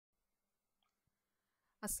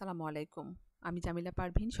আসসালামু আলাইকুম। আমি জামিলা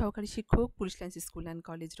পারভীন, সহকারী শিক্ষক, police lines school and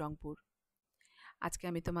college, Rangpur.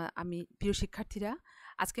 আমি প্রিয় শিক্ষার্থীরা,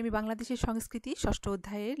 আজকে আমি বাংলাদেশের সংস্কৃতি ষষ্ঠ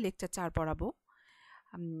অধ্যায়ের লেকচার 4 পড়াবো।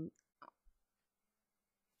 আম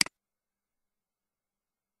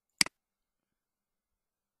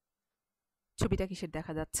ছবিটা কিসের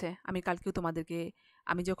দেখা যাচ্ছে? আমি কালকেও তোমাদেরকে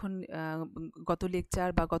আমি যখন গত লেকচার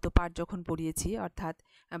বা গত পাঠ যখন পড়িয়েছি, অর্থাৎ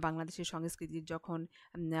বাংলাদেশের সংস্কৃতির যখন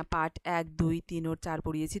পাঠ ১, ২, ৩ ও ৪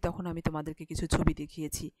 পড়িয়েছি, তখন আমি তোমাদেরকে কিছু ছবি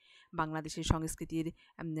দেখিয়েছি। বাংলাদেশের সংস্কৃতির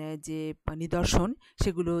যে নিদর্শন,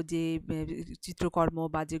 সেগুলো যে চিত্রকর্ম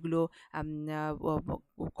বা যেগুলো আম আ ও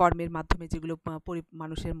ও কর্মের মাধ্যমে যেগুলো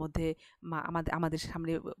মানুষের মধ্যে আমাদের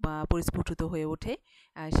সামনে পরিস্ফুটিত হয়ে ওঠে,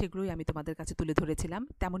 সেগুলোই আমি তোমাদের কাছে তুলে ধরেছিলাম।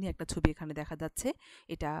 তেমনই একটা ছবি এখানে দেখা যাচ্ছে।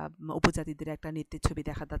 এটা উপজাতিদের একটা নৃত্যের ছবি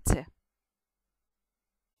দেখা যাচ্ছে।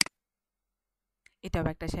 এটাও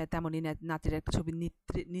একটা তেমনই নাচের একটা ছবি,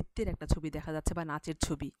 নৃত্যের একটা ছবি দেখা যাচ্ছে বা নাচের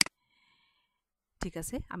ছবি। ঠিক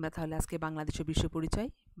আছে, আমরা তাহলে আজকে বাংলাদেশ ও বিশ্ব পরিচয়,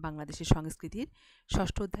 বাংলাদেশের সংস্কৃতির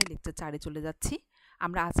ষষ্ঠ অধ্যায় লেকচার 4 চলে যাচ্ছি।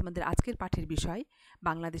 আমরা আমাদের আজকের পাঠের বিষয়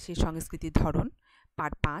বাংলাদেশের সংস্কৃতির ধরন,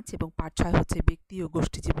 পাঠ 5 এবং পাঠ 6 হচ্ছে ব্যক্তি ও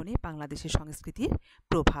গোষ্ঠী জীবনে বাংলাদেশের সংস্কৃতির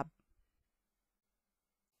প্রভাব।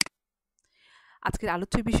 আজকের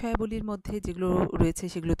আলোচ্য বিষয়াবলীর মধ্যে যেগুলো রয়েছে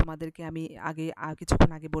সেগুলো তোমাদেরকে আমি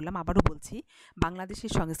কিছুক্ষণ আগে বললাম, আবারও বলছি।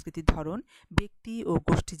 বাংলাদেশের সংস্কৃতির ধরন, ব্যক্তি ও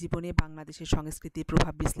গোষ্ঠী জীবনে বাংলাদেশের সংস্কৃতির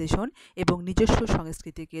প্রভাব বিশ্লেষণ এবং নিজস্ব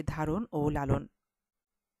সংস্কৃতিকে ধারণ ও লালন।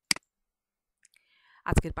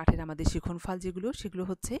 আজকের পাঠের আমাদের শিক্ষণফল সেগুলো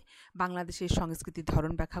হচ্ছে বাংলাদেশের সংস্কৃতির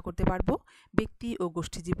ধরন ব্যাখ্যা করতে পারবো, ব্যক্তি ও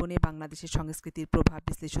গোষ্ঠী জীবনে বাংলাদেশের সংস্কৃতির প্রভাব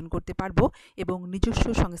বিশ্লেষণ করতে পারবো এবং নিজস্ব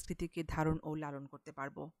সংস্কৃতিকে ধারণ ও লালন করতে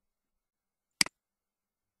পারবো।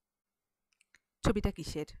 ছবিটা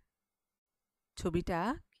কিসের? ছবিটা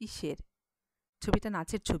কিসের? ছবিটা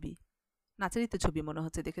নাচের ছবি। নাচেরই তো ছবি মনে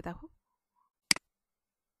হচ্ছে, দেখে দেখো।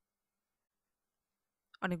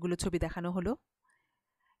 অনেকগুলো ছবি দেখানো হলো।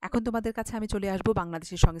 এখন তোমাদের কাছে আমি চলে আসবো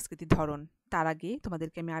বাংলাদেশের সংস্কৃতির ধরন। তার আগে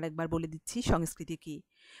তোমাদেরকে আমি আরেকবার বলে দিচ্ছি সংস্কৃতি কি।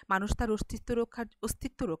 মানুষ তার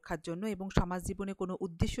অস্তিত্ব রক্ষার জন্য এবং সমাজ জীবনে কোনো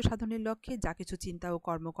উদ্দেশ্য সাধনের লক্ষ্যে যা কিছু চিন্তা ও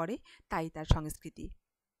কর্ম করে, তাই তার সংস্কৃতি।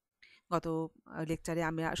 গত লেকচারে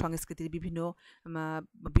আমরা সংস্কৃতির বিভিন্ন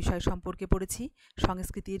বিষয় সম্পর্কে পড়েছি,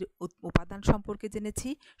 সংস্কৃতির উপাদান সম্পর্কে জেনেছি,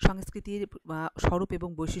 সংস্কৃতির স্বরূপ এবং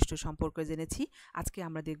বৈশিষ্ট্য সম্পর্কে জেনেছি। আজকে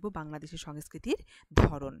আমরা দেখব বাংলাদেশের সংস্কৃতির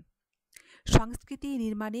ধরন। সংস্কৃতি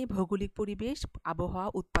নির্মাণে ভৌগোলিক পরিবেশ, আবহাওয়া,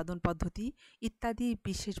 উৎপাদন পদ্ধতি ইত্যাদি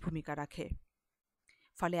বিশেষ ভূমিকা রাখে।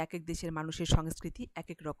 ফলে এক এক দেশের মানুষের সংস্কৃতি এক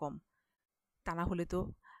এক রকম। তা না হলে তো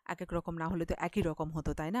এক এক রকম না হলে তো একই রকম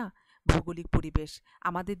হতো, তাই না? ভৌগোলিক পরিবেশ,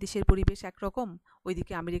 আমাদের দেশের পরিবেশ একরকম,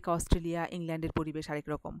 ওইদিকে আমেরিকা, অস্ট্রেলিয়া, ইংল্যান্ডের পরিবেশ আরেক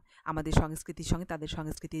রকম। আমাদের সংস্কৃতির সঙ্গে তাদের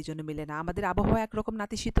সংস্কৃতি এই জন্য মেলে না। আমাদের আবহাওয়া একরকম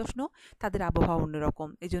নাতিশীতোষ্ণ, তাদের আবহাওয়া অন্যরকম,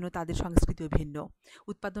 এই জন্য তাদের সংস্কৃতিও ভিন্ন।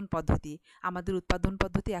 উৎপাদন পদ্ধতি, আমাদের উৎপাদন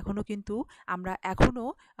পদ্ধতি আমরা এখনও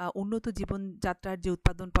উন্নত জীবনযাত্রার যে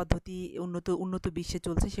উৎপাদন পদ্ধতি উন্নত বিশ্বে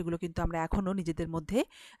চলছে, সেগুলো কিন্তু আমরা এখনও নিজেদের মধ্যে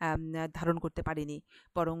ধারণ করতে পারিনি।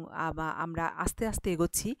 বরং আমরা আস্তে আস্তে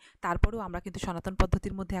এগোচ্ছি, তারপরেও আমরা কিন্তু সনাতন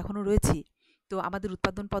পদ্ধতির মধ্যে এখনও রয়েছি। তো আমাদের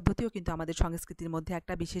উৎপাদন পদ্ধতিও কিন্তু আমাদের সংস্কৃতির মধ্যে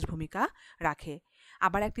একটা বিশেষ ভূমিকা রাখে।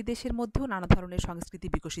 আবার একটি দেশের মধ্যেও নানা ধরনের সংস্কৃতি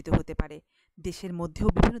বিকশিত হতে পারে, দেশের মধ্যেও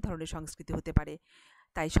বিভিন্ন ধরনের সংস্কৃতি হতে পারে।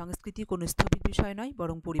 তাই সংস্কৃতি কোনো স্থবির বিষয় নয়,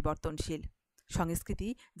 বরং পরিবর্তনশীল। সংস্কৃতি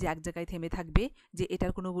যে এক জায়গায় থেমে থাকবে, যে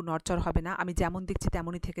এটার কোনো নড়চড় হবে না, আমি যেমন দেখছি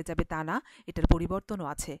তেমনই থেকে যাবে, তা না, এটার পরিবর্তনও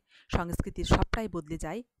আছে। সংস্কৃতির সবটাই বদলে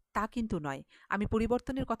যায়, তা কিন্তু নয়। আমি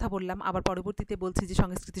পরিবর্তনের কথা বললাম, আবার পরবর্তীতে বলছি যে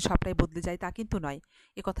সংস্কৃতি সবটাই বদলে যায়, তা কিন্তু নয়।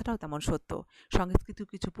 এ কথাটাও তেমন সত্য। সংস্কৃতির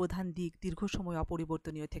কিছু প্রধান দিক দীর্ঘ সময়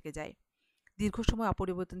অপরিবর্তনীয় থেকে যায়। দীর্ঘ সময়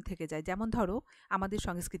অপরিবর্তন থেকে যায়, যেমন ধরো আমাদের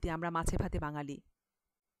সংস্কৃতি, আমরা মাছে ভাতে বাঙালি।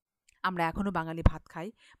 আমরা এখনও বাঙালি ভাত খাই,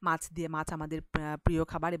 মাছ দিয়ে। মাছ আমাদের প্রিয়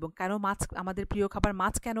খাবার। এবং কেন মাছ আমাদের প্রিয় খাবার?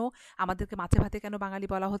 মাছ কেন আমাদেরকে মাছে ভাতে কেন বাঙালি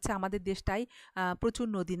বলা হচ্ছে? আমাদের দেশটাই প্রচুর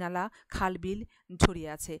নদীনালা, খালবিল ছড়িয়ে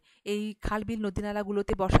আছে। এই খালবিল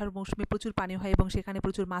নদীনালাগুলোতে বর্ষার মৌসুমে প্রচুর পানি হয় এবং সেখানে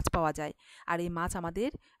প্রচুর মাছ পাওয়া যায়। আর এই মাছ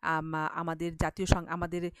আমাদের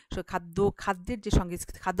আমাদের খাদ্যের যে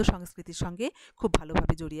খাদ্য সংস্কৃতির সঙ্গে খুব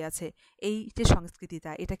ভালোভাবে জড়িয়ে আছে। এই যে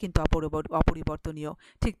সংস্কৃতিটা, এটা কিন্তু অপরিবর্তনীয়।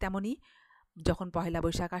 ঠিক তেমনই যখন পহেলা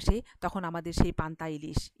বৈশাখ আসে, তখন আমাদের সেই পান্তা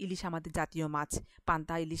ইলিশ আমাদের জাতীয় মাছ।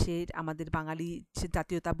 পান্তা ইলিশের আমাদের বাঙালি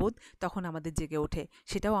জাতীয়তাবোধ তখন আমাদের জেগে ওঠে।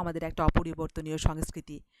 সেটাও আমাদের একটা অপরিবর্তনীয়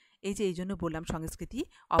সংস্কৃতি। এই জন্য বললাম সংস্কৃতি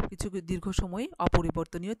কিছু দীর্ঘ সময়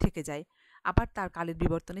অপরিবর্তনীয় থেকে যায়, আবার তার কালের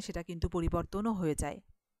বিবর্তনে সেটা কিন্তু পরিবর্তনও হয়ে যায়।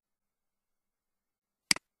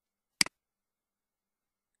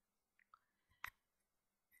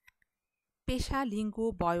 পেশা, লিঙ্গ,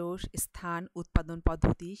 বয়স, স্থান, উৎপাদন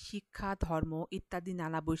পদ্ধতি, শিক্ষা, ধর্ম ইত্যাদি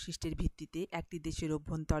নানা বৈশিষ্ট্যের ভিত্তিতে একটি দেশের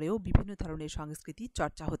অভ্যন্তরেও বিভিন্ন ধরনের সংস্কৃতি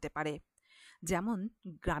চর্চা হতে পারে। যেমন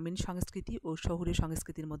গ্রামীণ সংস্কৃতি ও শহুরে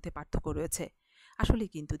সংস্কৃতির মধ্যে পার্থক্য রয়েছে। আসলে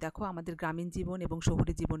কিন্তু দেখো, আমাদের গ্রামীণ জীবন এবং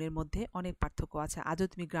শহুরে জীবনের মধ্যে অনেক পার্থক্য আছে। আজও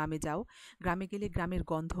তুমি গ্রামে যাও, গ্রামে গেলে গ্রামের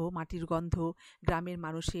গন্ধ, মাটির গন্ধ, গ্রামের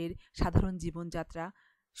মানুষের সাধারণ জীবনযাত্রা,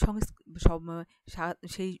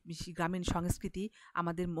 সেই গ্রামীণ সংস্কৃতি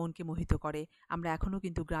আমাদের মনকে মোহিত করে। আমরা এখনও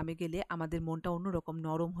কিন্তু গ্রামে গেলে আমাদের মনটা অন্যরকম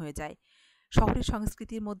নরম হয়ে যায়। শহরের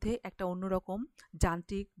সংস্কৃতির মধ্যে একটা অন্যরকম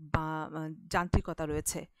যান্ত্রিক বা যান্ত্রিকতা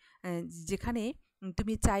রয়েছে, যেখানে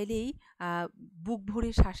তুমি চাইলেই বুক ভরে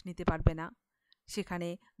শ্বাস নিতে পারবে না। সেখানে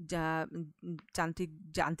যান্ত্রিক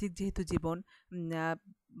যান্ত্রিক যেহেতু জীবন,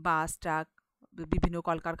 বাস, ট্রাক, বিভিন্ন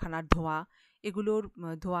কলকারখানার ধোঁয়া, এগুলোর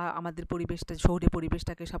ধোঁয়া আমাদের পরিবেশটা, শহুরে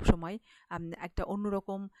পরিবেশটাকে সবসময় একটা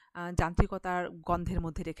অন্যরকম যান্ত্রিকতার গন্ধের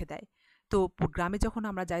মধ্যে রেখে দেয়। তো গ্রামে যখন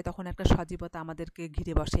আমরা যাই তখন একটা সজীবতা আমাদেরকে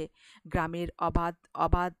ঘিরে বসে। গ্রামের অবাধ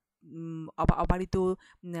অবাধ অবারিত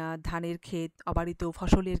ধানের ক্ষেত, অবারিত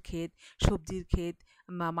ফসলের ক্ষেত, সবজির ক্ষেত,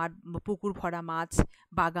 পুকুর ভরা মাছ,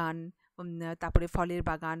 বাগান, তারপরে ফলের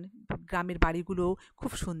বাগান। গ্রামের বাড়িগুলো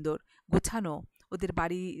খুব সুন্দর, গোছানো। ওদের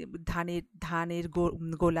বাড়ি, ধানের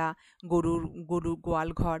গোলা, গরু গোয়াল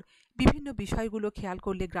ঘর, বিভিন্ন বিষয়গুলো খেয়াল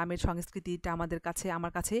করলে গ্রামের সংস্কৃতিটা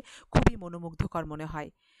আমার কাছে খুবই মনোমুগ্ধকর মনে হয়।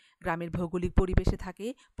 গ্রামের ভৌগোলিক পরিবেশে থাকে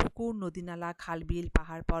পুকুর, নদীনালা, খালবিল,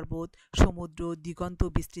 পাহাড় পর্বত, সমুদ্র, দিগন্ত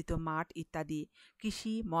বিস্তৃত মাঠ ইত্যাদি।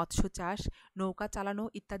 কৃষি, মৎস্য চাষ, নৌকা চালানো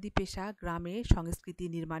ইত্যাদি পেশা গ্রামের সংস্কৃতি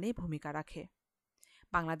নির্মাণে ভূমিকা রাখে।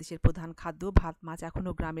 বাংলাদেশের প্রধান খাদ্য ভাত, মাছ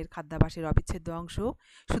এখনও গ্রামের খাদ্যাভ্যাসের অবিচ্ছেদ্য অংশ।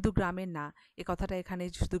 শুধু গ্রামের না, এ কথাটা এখানে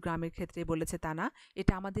শুধু গ্রামের ক্ষেত্রে বলেছে তা না,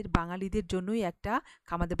 এটা আমাদের বাঙালিদের জন্যই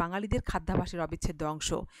আমাদের বাঙালিদের খাদ্যাভ্যাসের অবিচ্ছেদ্য অংশ,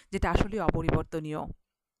 যেটা আসলে অপরিবর্তনীয়।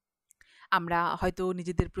 আমরা হয়তো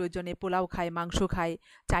নিজেদের প্রয়োজনে পোলাও খাই, মাংস খাই,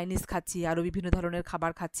 চাইনিজ খাচ্ছি, আরও বিভিন্ন ধরনের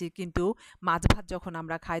খাবার খাচ্ছি, কিন্তু মাছ ভাত যখন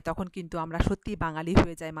আমরা খাই তখন কিন্তু আমরা সত্যিই বাঙালি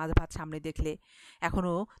হয়ে যাই মাছ ভাত সামনে দেখলে।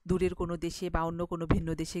 এখনও দূরের কোনো দেশে বা অন্য কোনো ভিন্ন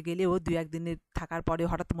দেশে গেলেও 2-1 দিনের থাকার পরে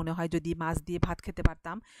হঠাৎ মনে হয় যদি মাছ দিয়ে ভাত খেতে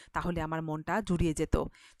পারতাম তাহলে আমার মনটা জুড়িয়ে যেত।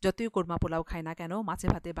 যতই কোরমা পোলাও খাই না কেন, মাছে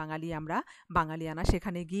ভাতে আমরা বাঙালিয়ানা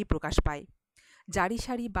সেখানে গিয়েই প্রকাশ পাই।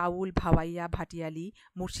 জারিসারি, বাউল, ভাওয়াইয়া, ভাটিয়ালি,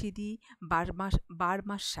 মুর্শিদি,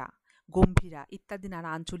 বারমাসা, গম্ভীরা ইত্যাদি নানা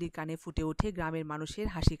আঞ্চলিক গানে ফুটে ওঠে গ্রামের মানুষের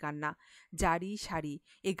হাসি কান্না। জারি সারি,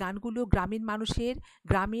 এই গানগুলো গ্রামের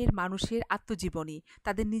মানুষের আত্মজীবনী,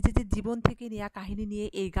 তাদের নিজেদের জীবন থেকে নেওয়া কাহিনী নিয়ে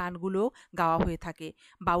এই গানগুলো গাওয়া হয়ে থাকে।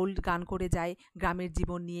 বাউল গান করে যায় গ্রামের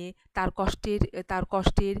জীবন নিয়ে, তার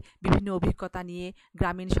কষ্টের বিভিন্ন অভিজ্ঞতা নিয়ে,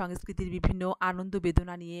 গ্রামীণ সংস্কৃতির বিভিন্ন আনন্দ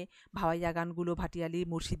বেদনা নিয়ে। ভাওয়াইয়া গানগুলো, ভাটিয়ালি,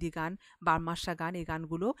 মুর্শিদি গান, বারমাসা গান, এই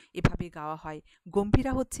গানগুলো এভাবে গাওয়া হয়।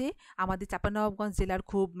 গম্ভীরা হচ্ছে আমাদের চাঁপাইনবাবগঞ্জ জেলার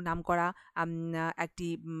খুব নামকরা একটি,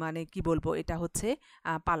 মানে কি বলবো, এটা হচ্ছে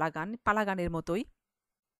পালাগানের মতোই।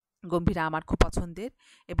 গম্ভীরা আমার খুব পছন্দের,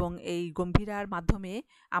 এবং এই গম্ভীরার মাধ্যমে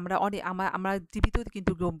আমরা টিভিতেও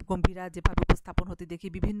কিন্তু গম্ভীরা যেভাবে উপস্থাপন হতে দেখি,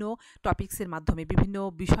 বিভিন্ন টপিক্সের মাধ্যমে বিভিন্ন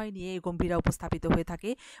বিষয় নিয়ে এই গম্ভীরা উপস্থাপিত হয়ে থাকে।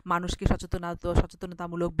 মানুষকে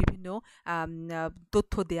সচেতনতামূলক বিভিন্ন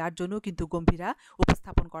তথ্য দেওয়ার জন্য কিন্তু গম্ভীরা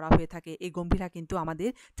উপস্থাপন করা হয়ে থাকে। এই গম্ভীরা কিন্তু আমাদের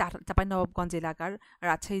চাঁপাইনবাবগঞ্জ এলাকার,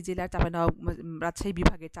 রাজশাহী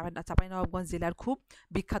বিভাগের চাঁপাইনবাবগঞ্জ জেলার খুব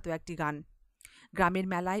বিখ্যাত একটি গান। গ্রামের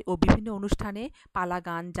মেলায় ও বিভিন্ন অনুষ্ঠানে পালা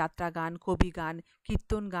গান, যাত্রা গান, কবি গান,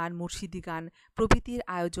 কীর্তন গান, মুর্শিদি গান প্রভৃতির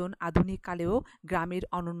আয়োজন আধুনিক কালেও গ্রামের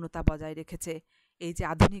অনন্যতা বজায় রেখেছে। এই যে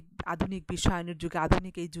আধুনিক বিশ্বায়নের যুগে,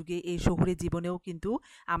 আধুনিক এই যুগে, এই শহুরে জীবনেও কিন্তু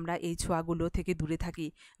আমরা এই ছোঁয়াগুলো থেকে দূরে থাকি।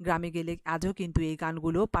 গ্রামে গেলে আজও কিন্তু এই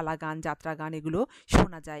গানগুলো, পালা গান, যাত্রা গান, এগুলো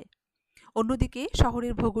শোনা যায়। অন্যদিকে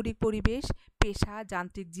শহরের ভৌগোলিক পরিবেশ, পেশা,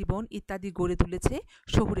 যান্ত্রিক জীবন ইত্যাদি গড়ে তুলেছে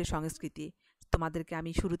শহুরে সংস্কৃতি। তোমাদেরকে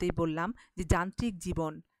আমি শুরুতেই বললাম যে যান্ত্রিক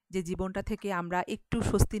জীবন, যে জীবনটা থেকে আমরা একটু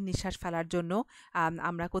স্বস্তির নিঃশ্বাস ফেলার জন্য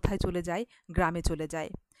আমরা কোথায় চলে যাই? গ্রামে চলে যাই।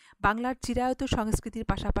 বাংলার চিরায়ত সংস্কৃতির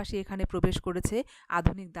পাশাপাশি এখানে প্রবেশ করেছে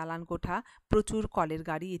আধুনিক দালান কোঠা, প্রচুর কলের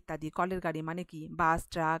গাড়ি ইত্যাদি। কলের গাড়ি মানে কি? বাস,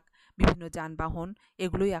 ট্রাক, বিভিন্ন যানবাহন,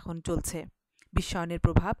 এগুলোই এখন চলছে। বিশ্বায়নের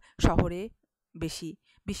প্রভাব শহরে বেশি।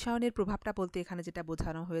 বিশ্বায়নের প্রভাবটা বলতে এখানে যেটা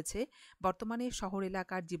বোঝানো হয়েছে, বর্তমানে শহর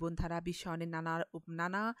এলাকার জীবনধারা বিশ্বায়নের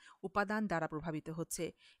নানা উপাদান দ্বারা প্রভাবিত হচ্ছে।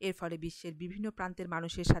 এর ফলে বিশ্বের বিভিন্ন প্রান্তের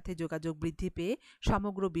মানুষের সাথে যোগাযোগ বৃদ্ধি পেয়ে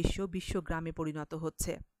সমগ্র বিশ্ব গ্রামে পরিণত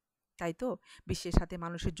হচ্ছে। তাই তো, বিশ্বের সাথে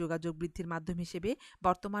মানুষের যোগাযোগ বৃদ্ধির মাধ্যম হিসেবে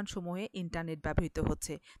বর্তমান সময়ে ইন্টারনেট ব্যবহৃত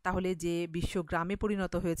হচ্ছে। তাহলে যে বিশ্ব গ্রামে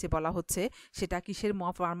পরিণত হয়েছে বলা হচ্ছে, সেটা কিসের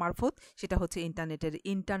মারফত? সেটা হচ্ছে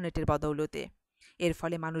ইন্টারনেটের বদৌলতে। এর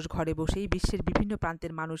ফলে মানুষ ঘরে বসেই বিশ্বের বিভিন্ন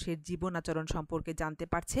প্রান্তের মানুষের জীবন আচরণ সম্পর্কে জানতে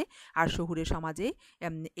পারছে, আর শহুরে সমাজে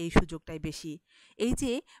এই সুযোগটাই বেশি। এই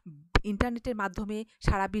যে ইন্টারনেটের মাধ্যমে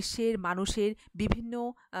সারা বিশ্বের মানুষের বিভিন্ন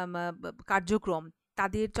কার্যক্রম,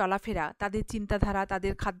 তাদের চলাফেরা, তাদের চিন্তাধারা,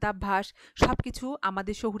 তাদের খাদ্যাভ্যাস সব কিছু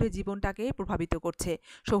আমাদের শহুরে জীবনটাকে প্রভাবিত করছে।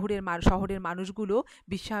 শহরের মানুষগুলো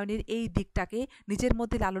বিশ্বায়নের এই দিকটাকে নিজের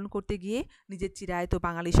মধ্যে লালন করতে গিয়ে নিজের চিরায়ত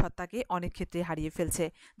বাঙালি সত্তাকে অনেক ক্ষেত্রে হারিয়ে ফেলছে,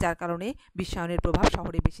 যার কারণে বিশ্বায়নের প্রভাব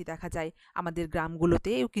শহরে বেশি দেখা যায়। আমাদের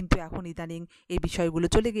গ্রামগুলোতেও কিন্তু এখন ইদানিং এই বিষয়গুলো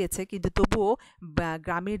চলে গিয়েছে, কিন্তু তবুও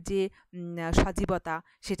গ্রামের যে সজীবতা,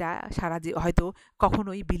 সেটা হয়তো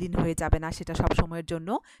কখনোই বিলীন হয়ে যাবে না, সেটা সব সময়ের জন্য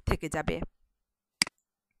থেকে যাবে।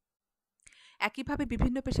 একইভাবে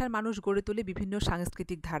বিভিন্ন পেশার মানুষ গড়ে তোলে বিভিন্ন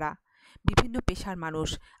সাংস্কৃতিক ধারা। বিভিন্ন পেশার মানুষ,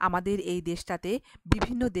 আমাদের এই দেশটাতে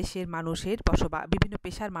বিভিন্ন দেশের মানুষের বসবাস, বিভিন্ন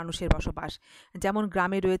পেশার মানুষের বসবাস। যেমন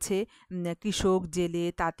গ্রামে রয়েছে কৃষক, জেলে,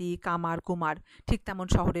 তাঁতি, কামার, কুমার, ঠিক তেমন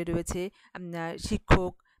শহরে রয়েছে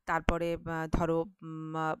শিক্ষক, তারপরে ধরো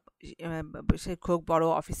শিক্ষক, বড়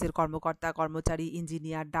অফিসের কর্মকর্তা, কর্মচারী,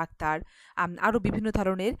 ইঞ্জিনিয়ার, ডাক্তার, আরও বিভিন্ন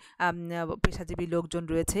ধরনের পেশাজীবী লোকজন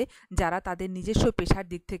রয়েছে, যারা তাদের নিজস্ব পেশার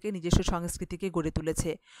দিক থেকে নিজস্ব সংস্কৃতিকে গড়ে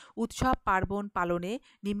তুলেছে। উৎসব পার্বণ পালনে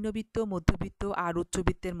নিম্নবিত্ত, মধ্যবিত্ত আর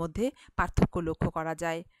উচ্চবিত্তের মধ্যে পার্থক্য লক্ষ্য করা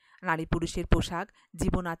যায়। নারী পুরুষের পোশাক,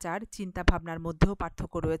 জীবনাচার, চিন্তাভাবনার মধ্যেও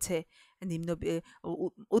পার্থক্য রয়েছে।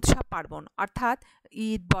 উৎসব পার্বণ অর্থাৎ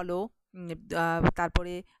ঈদ বলো,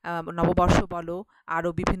 তারপরে নববর্ষ বলো, আরও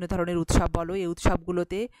বিভিন্ন ধরনের উৎসব বলো, এই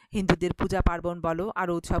উৎসবগুলোতে হিন্দুদের পূজা পার্বণ বলো,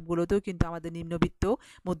 আরও উৎসবগুলোতেও কিন্তু আমাদের নিম্নবিত্ত,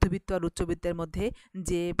 মধ্যবিত্ত আর উচ্চবিত্তের মধ্যে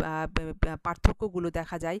যে পার্থক্যগুলো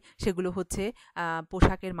দেখা যায়, সেগুলো হচ্ছে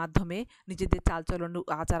পোশাকের মাধ্যমে, নিজেদের চালচলন,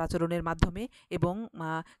 আচার আচরণের মাধ্যমে, এবং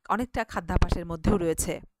অনেকটা খাদ্যাভ্যাসের মধ্যেও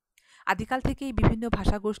রয়েছে। আদিকাল থেকেই বিভিন্ন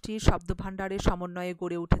ভাষাগোষ্ঠীর শব্দভাণ্ডারের সমন্বয়ে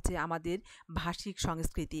গড়ে উঠেছে আমাদের ভাষিক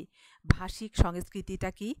সংস্কৃতি। ভাষিক সংস্কৃতিটা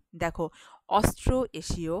কি? দেখো, অস্ট্রো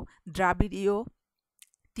এশীয়, দ্রাবিড়ীয়,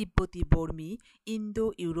 তিব্বতী, বর্মী, ইন্দো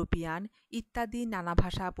ইউরোপিয়ান ইত্যাদি নানা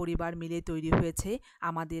ভাষা পরিবার মিলে তৈরি হয়েছে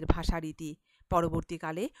আমাদের ভাষারীতি।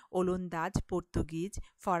 পরবর্তীকালে ওলন্দাজ, পর্তুগিজ,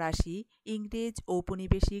 ফরাসি, ইংরেজ,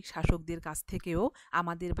 ঔপনিবেশিক শাসকদের কাছ থেকেও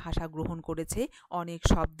আমাদের ভাষা গ্রহণ করেছে অনেক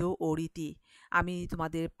শব্দ ও রীতি। আমি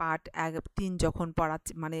তোমাদের পার্ট 3 যখন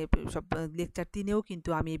পড়াচ্ছি, মানে সব লেকচার 3-এও কিন্তু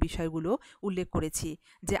আমি এই বিষয়গুলো উল্লেখ করেছি,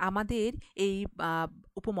 যে আমাদের এই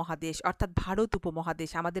উপমহাদেশ, অর্থাৎ ভারত উপমহাদেশ,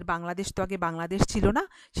 আমাদের বাংলাদেশ তো আগে বাংলাদেশ ছিল না,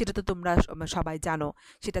 সেটা তো তোমরা সবাই জানো,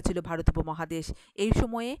 সেটা ছিল ভারত উপমহাদেশ। এই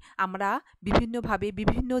সময়ে আমরা বিভিন্নভাবে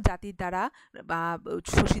বিভিন্ন জাতির দ্বারা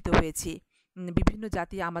শোষিত হয়েছি, বিভিন্ন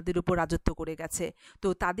জাতি আমাদের উপর রাজত্ব করে গেছে। তো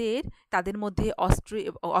তাদের মধ্যে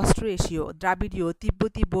অস্ট্রো এশীয়, দ্রাবিড়ীয়,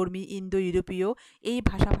 তিব্বতী, বর্মী, ইন্দো ইউরোপীয় এই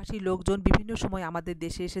ভাষাভাষী লোকজন বিভিন্ন সময় আমাদের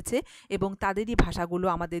দেশে এসেছে, এবং তাদেরই ভাষাগুলো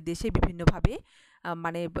আমাদের দেশে বিভিন্নভাবে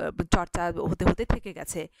মানে চর্চা হতে হতে থেকে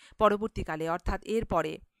গেছে। পরবর্তীকালে, অর্থাৎ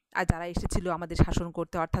এরপরে আর যারা এসেছিল আমাদের শাসন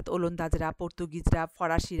করতে, অর্থাৎ ওলন্দাজরা, পর্তুগিজরা,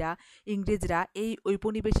 ফরাসিরা, ইংরেজরা, এই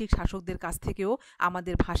ঔপনিবেশিক শাসকদের কাছ থেকেও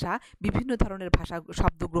আমাদের ভাষা, বিভিন্ন ধরনের ভাষা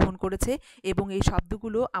শব্দ গ্রহণ করেছে, এবং এই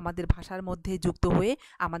শব্দগুলো আমাদের ভাষার মধ্যে যুক্ত হয়ে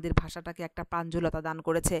আমাদের ভাষাটাকে একটা প্রাঞ্জলতা দান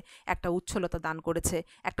করেছে, একটা উচ্ছলতা দান করেছে,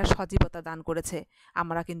 একটা সজীবতা দান করেছে।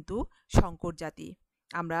 আমরা কিন্তু সংকর জাতি,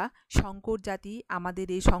 আমরা সংকর জাতি। আমাদের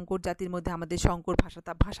এই সংকর জাতির মধ্যে আমাদের সংকর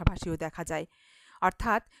ভাষাভাষীও দেখা যায়।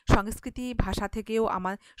 অর্থাৎ সংস্কৃতি ভাষা থেকেও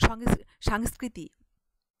আমার সংস্কৃতি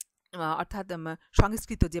অর্থাৎ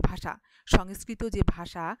সংস্কৃত যে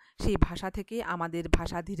ভাষা, সেই ভাষা থেকে আমাদের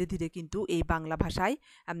ভাষা ধীরে ধীরে কিন্তু এই বাংলা ভাষায়,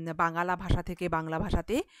 বাংলা ভাষা থেকে বাংলা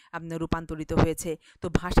ভাষাতে রূপান্তরিত হয়েছে। তো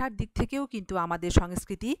ভাষার দিক থেকেও কিন্তু আমাদের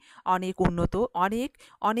সংস্কৃতি অনেক উন্নত,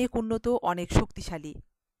 অনেক উন্নত, অনেক শক্তিশালী।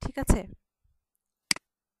 ঠিক আছে,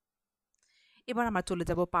 এবার আমরা চলে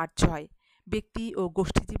যাব পার্ট 6, ব্যক্তি ও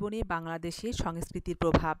গোষ্ঠী জীবনে বাংলাদেশের সংস্কৃতির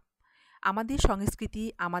প্রভাব। আমাদের সংস্কৃতি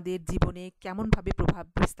আমাদের জীবনে কেমনভাবে প্রভাব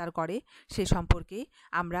বিস্তার করে সে সম্পর্কে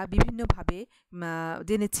আমরা বিভিন্নভাবে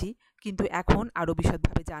জেনেছি, কিন্তু এখন আরও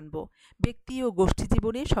বিশদভাবে জানব। ব্যক্তি ও গোষ্ঠী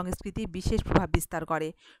জীবনে সংস্কৃতি বিশেষ প্রভাব বিস্তার করে।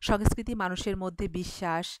 সংস্কৃতি মানুষের মধ্যে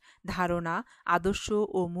বিশ্বাস, ধারণা, আদর্শ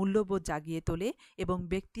ও মূল্যবোধ জাগিয়ে তোলে এবং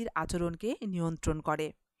ব্যক্তির আচরণকে নিয়ন্ত্রণ করে।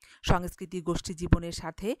 সংস্কৃতি গোষ্ঠী জীবনের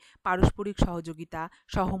সাথে পারস্পরিক সহযোগিতা,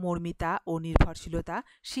 সহমর্মিতা ও নির্ভরশীলতা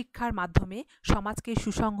শিক্ষার মাধ্যমে সমাজকে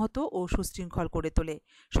সুসংহত ও সুশৃঙ্খল করে তোলে।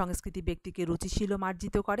 সংস্কৃতি ব্যক্তিকে রুচিশীল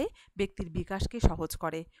মার্জিত করে, ব্যক্তির বিকাশকে সহজ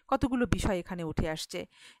করে। কতগুলো বিষয় এখানে উঠে আসছে,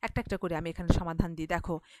 একটা একটা করে আমি এখানে সমাধান দিই।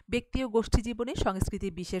 দেখো, ব্যক্তি ও গোষ্ঠী জীবনে সংস্কৃতি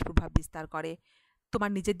বিশেষ প্রভাব বিস্তার করে।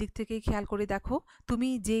 তোমার নিজের দিক থেকেই খেয়াল করে দেখো, তুমি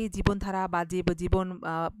যে জীবনধারা বা যে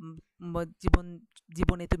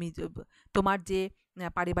জীবনে তুমি তোমার যে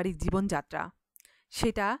পারিবারিক জীবনযাত্রা,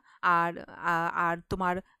 সেটা আর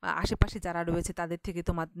তোমার আশেপাশে যারা রয়েছে তাদের থেকে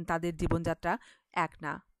তাদের জীবনযাত্রা এক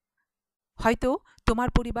না। হয়তো তোমার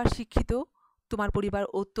পরিবার শিক্ষিত, তোমার পরিবার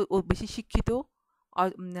ও বেশি শিক্ষিত,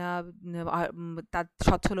 তার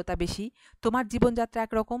সচ্ছলতা বেশি। তোমার জীবনযাত্রা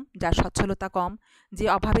একরকম, যার সচ্ছলতা কম, যে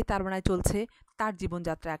অভাবে তাড়নায় চলছে, তার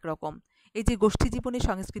জীবনযাত্রা একরকম। এই যে গোষ্ঠী জীবনে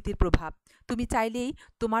সংস্কৃতির প্রভাব, তুমি চাইলেই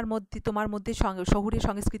তোমার মধ্যে শহুরে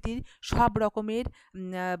সংস্কৃতির সব রকমের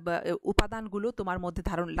উপাদানগুলো তোমার মধ্যে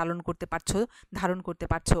ধারণ করতে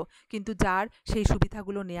পারছো, কিন্তু যার সেই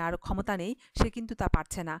সুবিধাগুলো নেওয়ার ক্ষমতা নেই, সে কিন্তু তা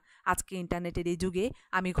পারছে না। আজকে ইন্টারনেটের এই যুগে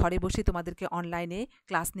আমি ঘরে বসে তোমাদেরকে অনলাইনে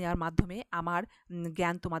ক্লাস নেওয়ার মাধ্যমে আমার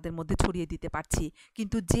জ্ঞান তোমাদের মধ্যে ছড়িয়ে দিতে পারছি,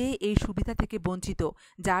 কিন্তু যে এই সুবিধা থেকে বঞ্চিত,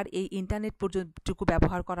 যার এই ইন্টারনেট পর্যন্তটুকু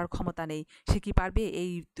ব্যবহার করার ক্ষমতা নেই, সে কি পারবে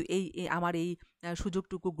আমার এই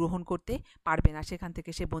সুযোগটুকু গ্রহণ করতে? পারবে না, সেখান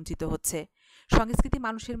থেকে সে বঞ্চিত হচ্ছে। সংস্কৃতি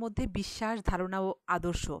মানুষের মধ্যে বিশ্বাস, ধারণা ও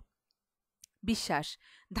আদর্শ, বিশ্বাস,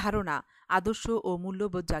 ধারণা, আদর্শ ও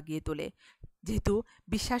মূল্যবোধ জাগিয়ে তোলে। যেহেতু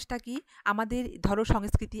বিশ্বাসটা কি, আমাদের ধরো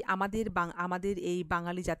সংস্কৃতি, আমাদের এই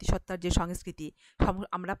বাঙালি জাতিসত্তার যে সংস্কৃতি,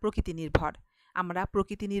 আমরা প্রকৃতি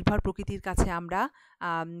নির্ভর, প্রকৃতির কাছে আমরা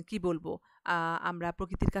কি বলবো, আমরা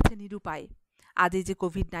প্রকৃতির কাছে নিরুপায়। আজ এই যে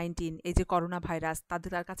কোভিড-19, এই যে করোনা ভাইরাস,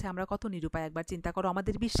 তার কাছে আমরা কত নিরুপায় একবার চিন্তা করো।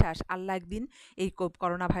 আমাদের বিশ্বাস আল্লাহ একদিন এই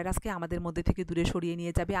করোনা ভাইরাসকে আমাদের মধ্যে থেকে দূরে সরিয়ে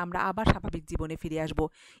নিয়ে যাবে, আমরা আবার স্বাভাবিক জীবনে ফিরে আসব।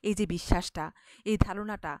 এই যে বিশ্বাসটা, এই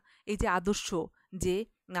ধারণাটা, এই যে আদর্শ, যে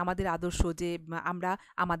আমাদের আদর্শ, যে আমরা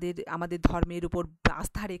আমাদের ধর্মের উপর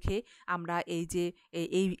আস্থা রেখে আমরা এই যে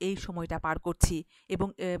এই সময়টা পার করছি, এবং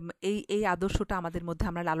এই আদর্শটা আমাদের মধ্যে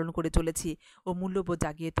আমরা লালন করে চলেছি ও মূল্যবোধ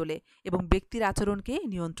জাগিয়ে তোলে এবং ব্যক্তির আচরণকে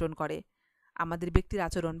নিয়ন্ত্রণ করে। আমাদের ব্যক্তির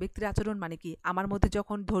আচরণ মানে কি, আমার মধ্যে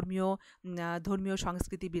যখন ধর্মীয়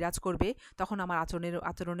সংস্কৃতি বিরাজ করবে, তখন আমার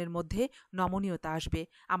আচরণের মধ্যে নমনীয়তা আসবে,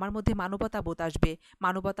 আমার মধ্যে মানবতা বোধ আসবে।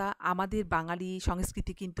 মানবতা, আমাদের বাঙালি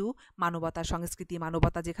সংস্কৃতি কিন্তু মানবতার সংস্কৃতি।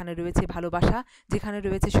 মানবতা যেখানে রয়েছে ভালোবাসা, যেখানে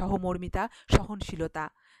রয়েছে সহমর্মিতা, সহনশীলতা,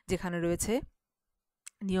 যেখানে রয়েছে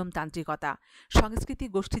নিয়মতান্ত্রিকতা। সংস্কৃতি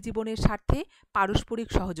গোষ্ঠী জীবনের স্বার্থে পারস্পরিক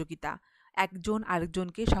সহযোগিতা, একজন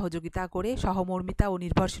আরেকজনকে সহযোগিতা করে সহমর্মিতা ও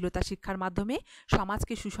নির্ভরশীলতা শিক্ষার মাধ্যমে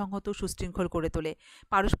সমাজকে সুসংহত সুশৃঙ্খল করে তোলে।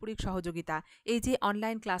 পারস্পরিক সহযোগিতা, এই যে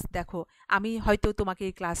অনলাইন ক্লাস দেখো, আমি হয়তো তোমাকে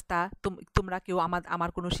এই ক্লাসটা, তোমরা কেউ আমার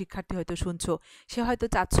কোনো শিক্ষার্থী হয়তো শুনছো, সে হয়তো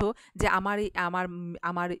চাচ্ছ যে আমার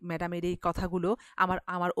ম্যাডামের এই কথাগুলো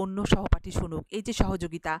আমার অন্য সহপাঠী শুনুক। এই যে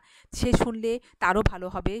সহযোগিতা, সে শুনলে তারও ভালো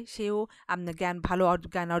হবে, সেও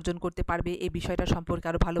জ্ঞান অর্জন করতে পারবে, এই বিষয়টা সম্পর্কে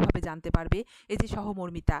আরও ভালোভাবে জানতে পারবে। এই যে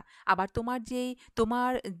সহমর্মিতা। আবার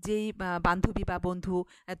তোমার যেই বান্ধবী বা বন্ধু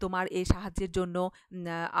তোমার এই সাহায্যের জন্য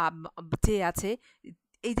চেয়ে আছে,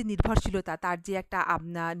 এই যে নির্ভরশীলতা, তার যে একটা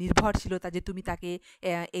নির্ভরশীলতা, যে তুমি তাকে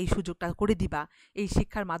এই সুযোগটা করে দিবা, এই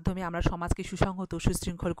শিক্ষার মাধ্যমে আমরা সমাজকে সুসংহত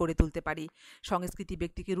সুশৃঙ্খল করে তুলতে পারি। সংস্কৃতি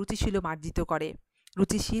ব্যক্তিকে রুচিশীল ও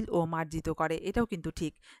মার্জিত করে। এটাও কিন্তু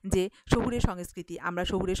ঠিক যে আমরা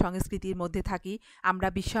শহুরে সংস্কৃতির মধ্যে থাকি, আমরা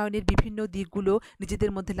বিশ্বায়নের বিভিন্ন দিকগুলো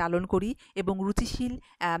নিজেদের মধ্যে লালন করি এবং রুচিশীল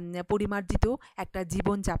পরিমার্জিত একটা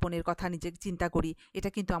জীবনযাপনের কথা নিজে চিন্তা করি। এটা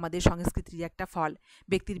কিন্তু আমাদের সংস্কৃতির একটা ফল।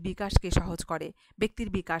 ব্যক্তির বিকাশকে সহজ করে, ব্যক্তির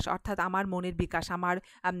বিকাশ অর্থাৎ আমার মনের বিকাশ, আমার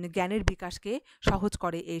জ্ঞানের বিকাশকে সহজ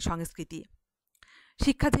করে এই সংস্কৃতি।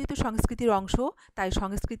 শিক্ষা যেহেতু সংস্কৃতির অংশ, তাই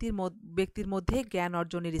ব্যক্তির মধ্যে জ্ঞান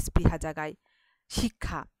অর্জনের স্পৃহা জাগায়।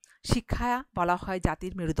 শিক্ষা বলা হয়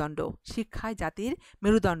জাতির মেরুদণ্ড, শিক্ষায় জাতির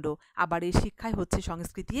মেরুদণ্ড, আবার এই শিক্ষাই হচ্ছে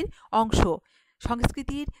সংস্কৃতির অংশ।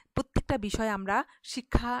 সংস্কৃতির প্রত্যেকটা বিষয় আমরা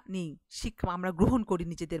শিক্ষা নিই, আমরা গ্রহণ করি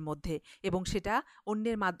নিজেদের মধ্যে, এবং সেটা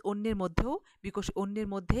অন্যের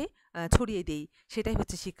মধ্যে ছড়িয়ে দেই, সেটাই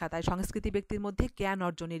হচ্ছে শিক্ষা। তাই সংস্কৃতি ব্যক্তির মধ্যে জ্ঞান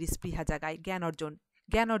অর্জনের স্পৃহা জাগায়।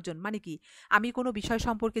 জ্ঞান অর্জন মানে কি, আমি কোনো বিষয়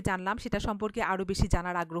সম্পর্কে জানলাম, সেটা সম্পর্কে আরও বেশি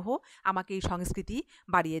জানার আগ্রহ আমাকে এই সংস্কৃতি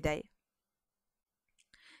বাড়িয়ে দেয়।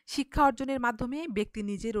 শিক্ষা অর্জনের মাধ্যমে ব্যক্তি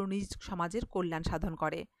নিজের ও নিজ সমাজের কল্যাণ সাধন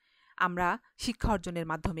করে। আমরা শিক্ষা অর্জনের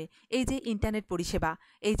মাধ্যমে, এই যে ইন্টারনেট পরিষেবা,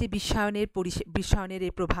 এই যে বিশ্বায়নের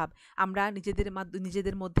এই প্রভাব আমরা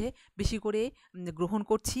নিজেদের মধ্যে বেশি করে গ্রহণ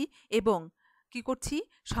করছি, এবং কি করছি,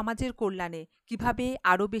 সমাজের কল্যাণে কিভাবে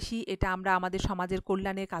আরও বেশি এটা আমরা আমাদের সমাজের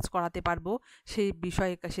কল্যাণে কাজ করাতে পারবো, সেই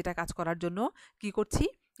বিষয়ে সেটা কাজ করার জন্য কি করছি,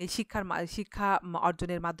 এই শিক্ষা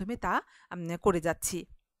অর্জনের মাধ্যমে তা করে যাচ্ছি।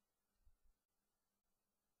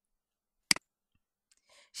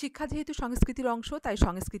 শিক্ষা যেহেতু সংস্কৃতির অংশ, তাই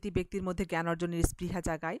সংস্কৃতি ব্যক্তির মধ্যে জ্ঞান অর্জনের স্পৃহা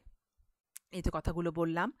জাগায়। এই যে কথাগুলো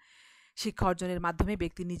বললাম, শিক্ষা অর্জনের মাধ্যমে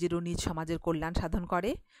ব্যক্তি নিজের ও নিজ সমাজের কল্যাণ সাধন করে।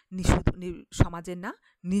 শুধু সমাজের না,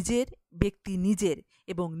 নিজের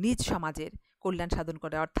এবং নিজ সমাজের কল্যাণ সাধন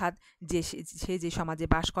করে, অর্থাৎ সে যে সমাজে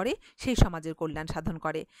বাস করে সেই সমাজের কল্যাণ সাধন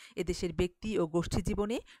করে। এদেশের ব্যক্তি ও গোষ্ঠী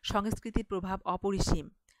জীবনে সংস্কৃতির প্রভাব অপরিসীম।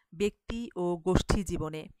 ব্যক্তি ও গোষ্ঠী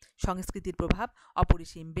জীবনে সংস্কৃতির প্রভাব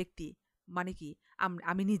অপরিসীম। ব্যক্তি মানে কি,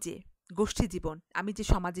 আমি নিজে, গোষ্ঠী জীবন, আমি যে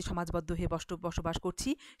সমাজে সমাজবদ্ধ হয়ে বসবাস করছি,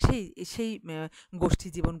 সেই সেই গোষ্ঠী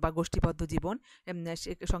জীবন বা গোষ্ঠীবদ্ধ জীবন,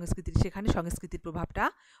 সেখানে সংস্কৃতির প্রভাবটা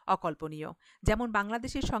অকল্পনীয়। যেমন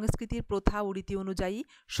বাংলাদেশের সংস্কৃতির প্রথা ও রীতি অনুযায়ী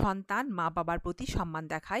সন্তান মা বাবার প্রতি সম্মান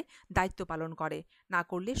দেখায়, দায়িত্ব পালন করে, না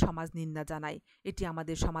করলে সমাজ নিন্দা জানায়। এটি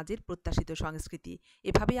আমাদের সমাজের প্রত্যাশিত সংস্কৃতি।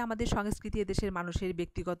 এভাবেই আমাদের সংস্কৃতি এদেশের মানুষের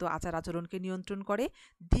ব্যক্তিগত আচার আচরণকে নিয়ন্ত্রণ করে,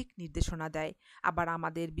 দিক নির্দেশনা দেয়। আবার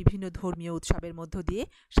আমাদের বিভিন্ন ধর্মীয় উৎসবের মধ্য দিয়ে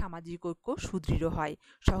সামাজিক ঐক্য সুদৃঢ় হয়,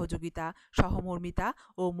 সহযোগিতা, সহমর্মিতা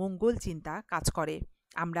ও মঙ্গল চিন্তা কাজ করে।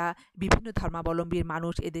 আমরা বিভিন্ন ধর্মাবলম্বীর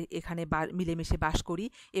মানুষ এখানে মিলেমিশে বাস করি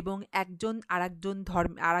এবং একজন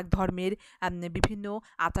আরেক ধর্মের বিভিন্ন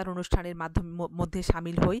আচার অনুষ্ঠানের মধ্যে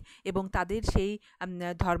সামিল হই এবং তাদের সেই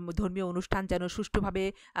ধর্মীয় অনুষ্ঠান যেন সুষ্ঠুভাবে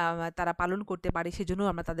তারা পালন করতে পারে, সেজন্য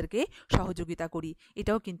আমরা তাদেরকে সহযোগিতা করি।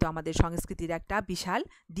 এটাও কিন্তু আমাদের সংস্কৃতির একটা বিশাল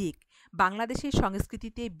দিক। বাংলাদেশের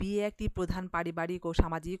সংস্কৃতিতে বিয়ে একটি প্রধান পারিবারিক ও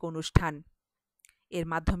সামাজিক অনুষ্ঠান। এর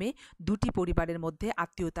মাধ্যমে দুটি পরিবারের মধ্যে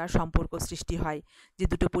আত্মীয়তার সম্পর্ক সৃষ্টি হয়। যে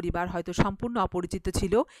দুটো পরিবার হয়তো সম্পূর্ণ অপরিচিত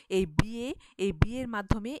ছিল, এই বিয়ের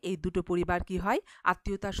মাধ্যমে এই দুটো পরিবার কি হয়,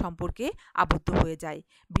 আত্মীয়তার সম্পর্কে আবদ্ধ হয়ে যায়।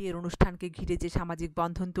 বিয়ের অনুষ্ঠানকে ঘিরে যে সামাজিক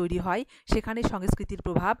বন্ধন তৈরি হয়, সেখানে সংস্কৃতির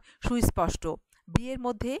প্রভাব সুস্পষ্ট। বিয়ের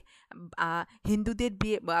মধ্যে হিন্দুদের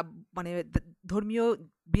বিয়ে মানে ধর্মীয়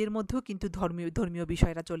বিয়ের মধ্যেও কিন্তু ধর্মীয়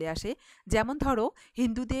বিষয়টা চলে আসে। যেমন ধরো,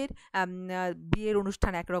 হিন্দুদের বিয়ের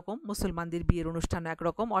অনুষ্ঠান একরকম, মুসলমানদের বিয়ের অনুষ্ঠান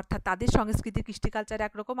একরকম, অর্থাৎ তাদের সংস্কৃতি কৃষ্টি কালচার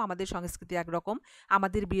একরকম, আমাদের সংস্কৃতি একরকম।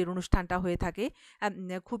 আমাদের বিয়ের অনুষ্ঠানটা হয়ে থাকে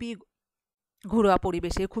খুবই ঘরোয়া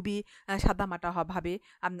পরিবেশে, খুবই সাদামাটা ভাবে।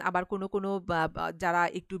 আবার কোনো যারা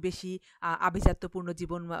একটু বেশি আভিজাত্যপূর্ণ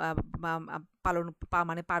জীবন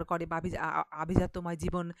পার করে বা আভিজাত্যময়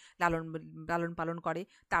জীবন লালন পালন করে,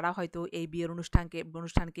 তারা হয়তো এই বিয়ের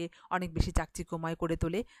অনুষ্ঠানকে অনেক বেশি চাকচিক্যময় করে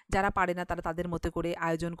তোলে। যারা পারে না, তারা তাদের মতো করে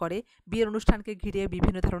আয়োজন করে। বিয়ের অনুষ্ঠানকে ঘিরে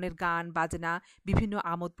বিভিন্ন ধরনের গান বাজনা, বিভিন্ন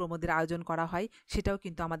আমোদ প্রমোদের আয়োজন করা হয়। সেটাও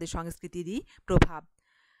কিন্তু আমাদের সংস্কৃতিরই প্রভাব।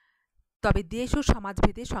 তবে দেশ ও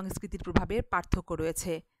সমাজভেদে সংস্কৃতির প্রভাবের পার্থক্য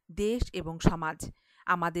রয়েছে। দেশ এবং সমাজ,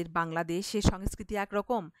 আমাদের বাংলাদেশের সংস্কৃতি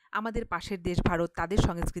একরকম, আমাদের পাশের দেশ ভারত, তাদের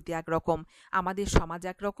সংস্কৃতি একরকম। আমাদের সমাজ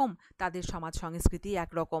একরকম, তাদের সমাজ সংস্কৃতি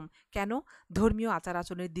একরকম। কেন? ধর্মীয় আচার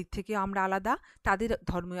আচরণের দিক থেকে আমরা আলাদা, তাদের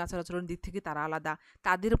ধর্মীয় আচার আচরণের দিক থেকে তারা আলাদা।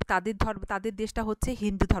 তাদের দেশটা হচ্ছে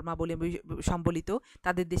হিন্দু ধর্মাবলী সম্বলিত।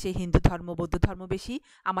 তাদের দেশে হিন্দু ধর্ম, বৌদ্ধ ধর্ম বেশি,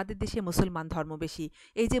 আমাদের দেশে মুসলমান ধর্ম বেশি।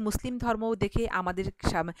 এই যে মুসলিম ধর্ম দেখে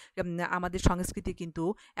আমাদের সংস্কৃতি কিন্তু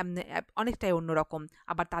অনেকটাই অন্যরকম।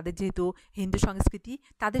 আবার তাদের যেহেতু হিন্দু সংস্কৃতি,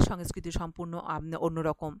 তাদের সংস্কৃতি সম্পূর্ণ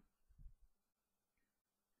অন্যরকম।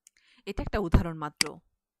 এটা একটা উদাহরণ মাত্র।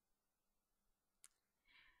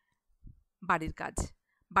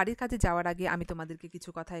 বাড়ির কাজে যাওয়ার আগে আমি তোমাদেরকে কিছু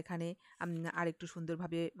কথা এখানে আর একটু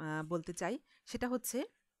সুন্দরভাবে বলতে চাই। সেটা হচ্ছে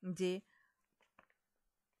যে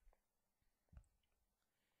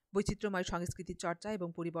বৈচিত্র্যময় সংস্কৃতির চর্চা এবং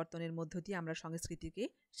পরিবর্তনের মধ্য দিয়ে আমরা সংস্কৃতিকে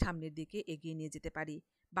সামনের দিকে এগিয়ে নিয়ে যেতে পারি।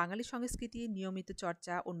 বাঙালি সংস্কৃতির নিয়মিত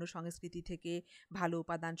চর্চা, অন্য সংস্কৃতি থেকে ভালো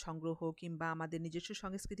উপাদান সংগ্রহ কিংবা আমাদের নিজস্ব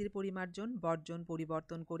সংস্কৃতির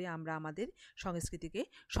পরিবর্তন করে আমরা আমাদের সংস্কৃতিকে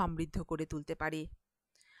সমৃদ্ধ করে তুলতে পারি।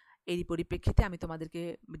 এরই পরিপ্রেক্ষিতে আমি তোমাদেরকে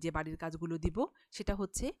যে বাড়ির কাজগুলো দিব, সেটা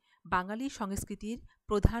হচ্ছে বাঙালি সংস্কৃতির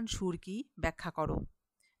প্রধান সুর কি ব্যাখ্যা করো।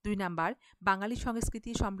 2 নাম্বার, বাঙালি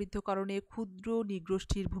সংস্কৃতি সমৃদ্ধকরণে ক্ষুদ্র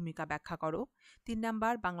নৃগোষ্ঠীর ভূমিকা ব্যাখ্যা করো। 3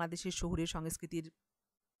 নাম্বার, বাংলাদেশের শহুরে সংস্কৃতির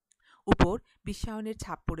উপর বিশ্বায়নের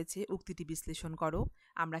ছাপ পড়েছে, উক্তিটি বিশ্লেষণ করো।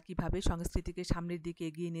 আমরা কিভাবে সংস্কৃতিকে সামনের দিকে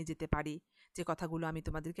এগিয়ে নিয়ে যেতে পারি, যে কথাগুলো আমি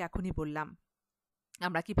তোমাদেরকে এখনই বললাম।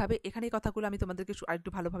 আমরা কিভাবে, এখানে কথাগুলো আমি তোমাদেরকে আরেকটু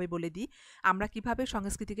ভালোভাবে বলে দিই। আমরা কিভাবে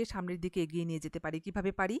সংস্কৃতিকে সামনের দিকে এগিয়ে নিয়ে যেতে পারি,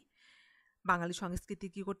 কিভাবে পারি? বাঙালি সংস্কৃতি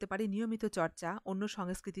কী করতে পারি? নিয়মিত চর্চা, অন্য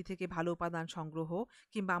সংস্কৃতি থেকে ভালো উপাদান সংগ্রহ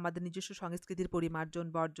কিংবা আমাদের নিজস্ব সংস্কৃতির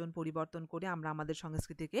পরিবর্তন করে আমরা আমাদের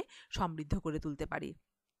সংস্কৃতিকে সমৃদ্ধ করে তুলতে পারি।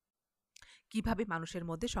 কিভাবে মানুষের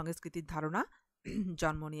মধ্যে সংস্কৃতির ধারণা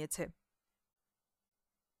জন্ম নিয়েছে?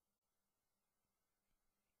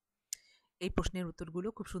 এই প্রশ্নের উত্তরগুলো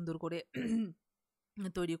খুব সুন্দর করে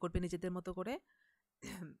তৈরি করবে নিজেদের মতো করে।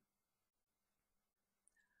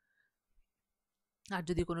 আর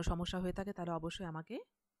যদি কোনো সমস্যা হয়ে থাকে তাহলে অবশ্যই আমাকে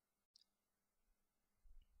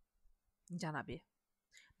জানাবে।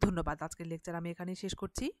 ধন্যবাদ। আজকের লেকচার আমি এখানেই শেষ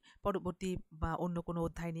করছি। পরবর্তী বা অন্য কোনো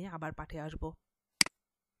অধ্যায় নিয়ে আবার পাঠে আসব।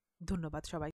 ধন্যবাদ সবাই।